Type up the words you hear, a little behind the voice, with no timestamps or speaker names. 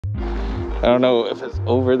I don't know if it's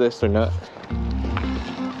over this or not.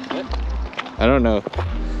 I don't know.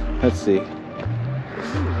 Let's see.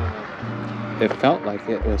 It felt like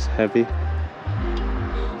it was heavy.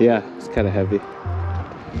 Yeah, it's kind of heavy.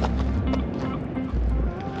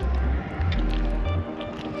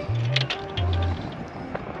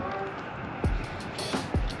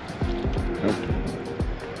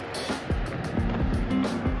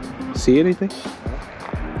 See anything?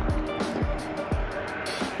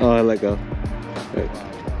 Oh, I let go. Wait.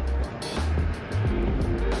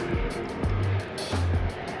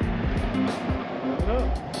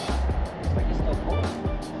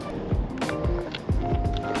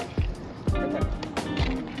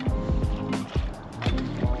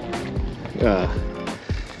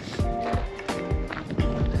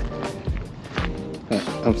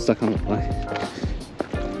 I'm stuck on the line.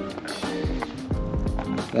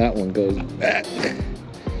 That one goes back.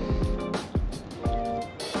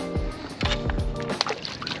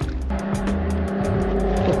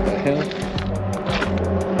 What the hell?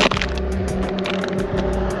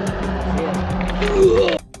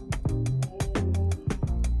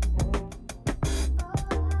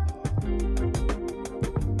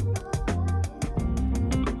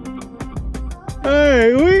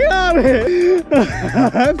 Hey, we got it!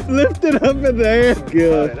 I flipped it up in the air.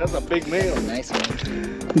 Good. Right, that's a big meal. Nice one.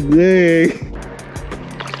 Dang.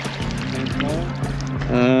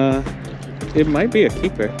 It might be a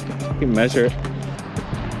keeper. You can measure it.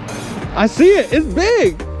 I see it. It's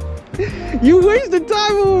big. You wasted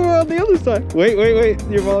time over on the other side. Wait, wait, wait.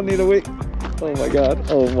 Your mom need to wait. Oh my god.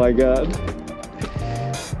 Oh my god.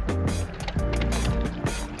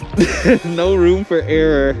 No room for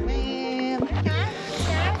error.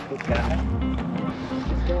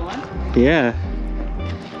 Yeah.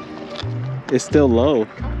 It's still low.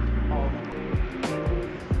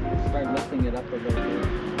 Start lifting it up a little bit.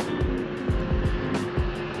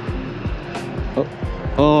 Oh,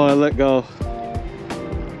 oh, I let go.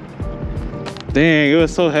 Dang, it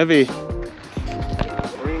was so heavy.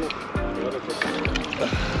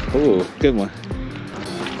 Oh, good one.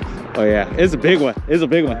 Oh yeah, it's a big one. It's a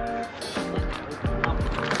big one.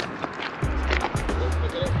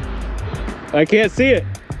 I can't see it.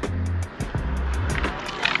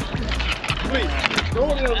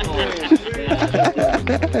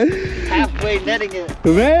 Halfway netting it.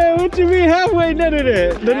 Man, what you mean halfway netted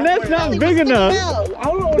it? The net's not big enough. I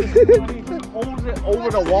don't know if he holds it over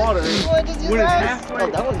the water when it's halfway.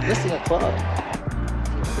 Oh, that was missing a club.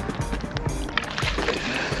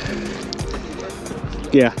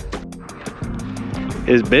 Yeah.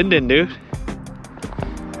 It's bending, dude.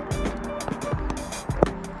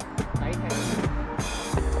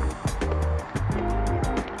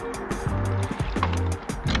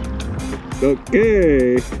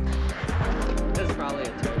 Okay. This is probably a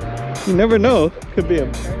turtle. You never know. Could be a...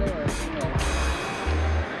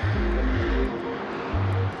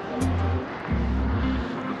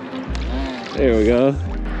 There we go.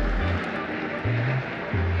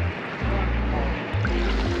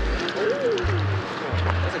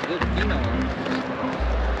 That's a good female.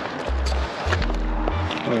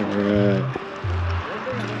 Alright.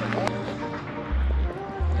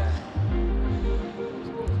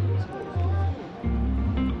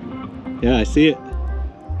 Yeah, I see it.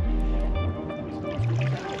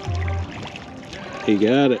 He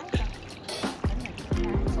got it.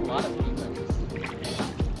 That's a lot of females.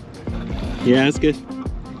 Yeah, that's good.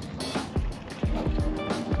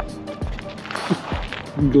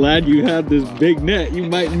 I'm glad you had this big net. You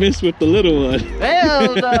might miss with the little one.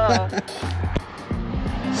 Hell no!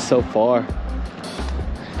 So far.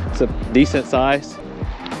 It's a decent size.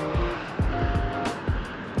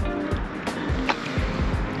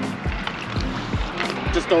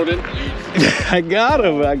 Just throw it in. I got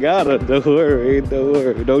him. I got him. Don't worry. Don't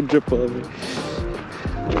worry. Don't drip on me.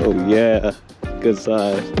 Oh yeah. Good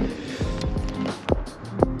size.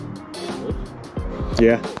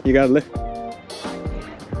 Yeah. You gotta lift.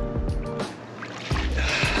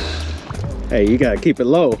 Hey, you gotta keep it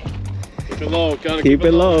low. Keep it low. Gotta Keep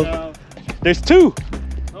it low. Now. There's two.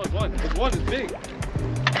 No, it's one. It's one. It's big.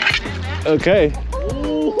 Okay.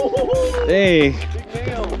 Ooh. Hey. Big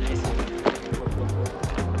nail.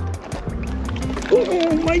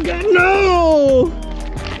 Oh my god, no!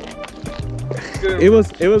 It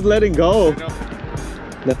was letting go.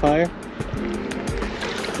 The fire.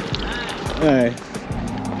 Alright.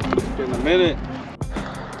 In a minute.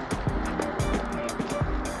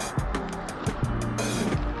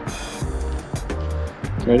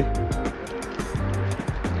 Ready?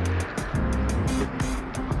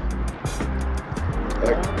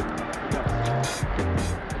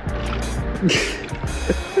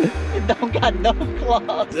 Don't got no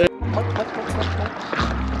claws.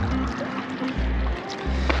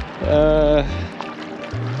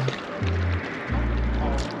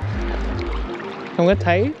 Không có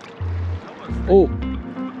thấy. Oh.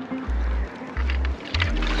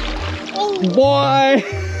 Boy.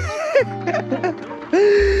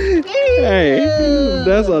 Hey,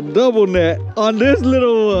 that's a double net on this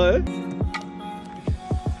little one.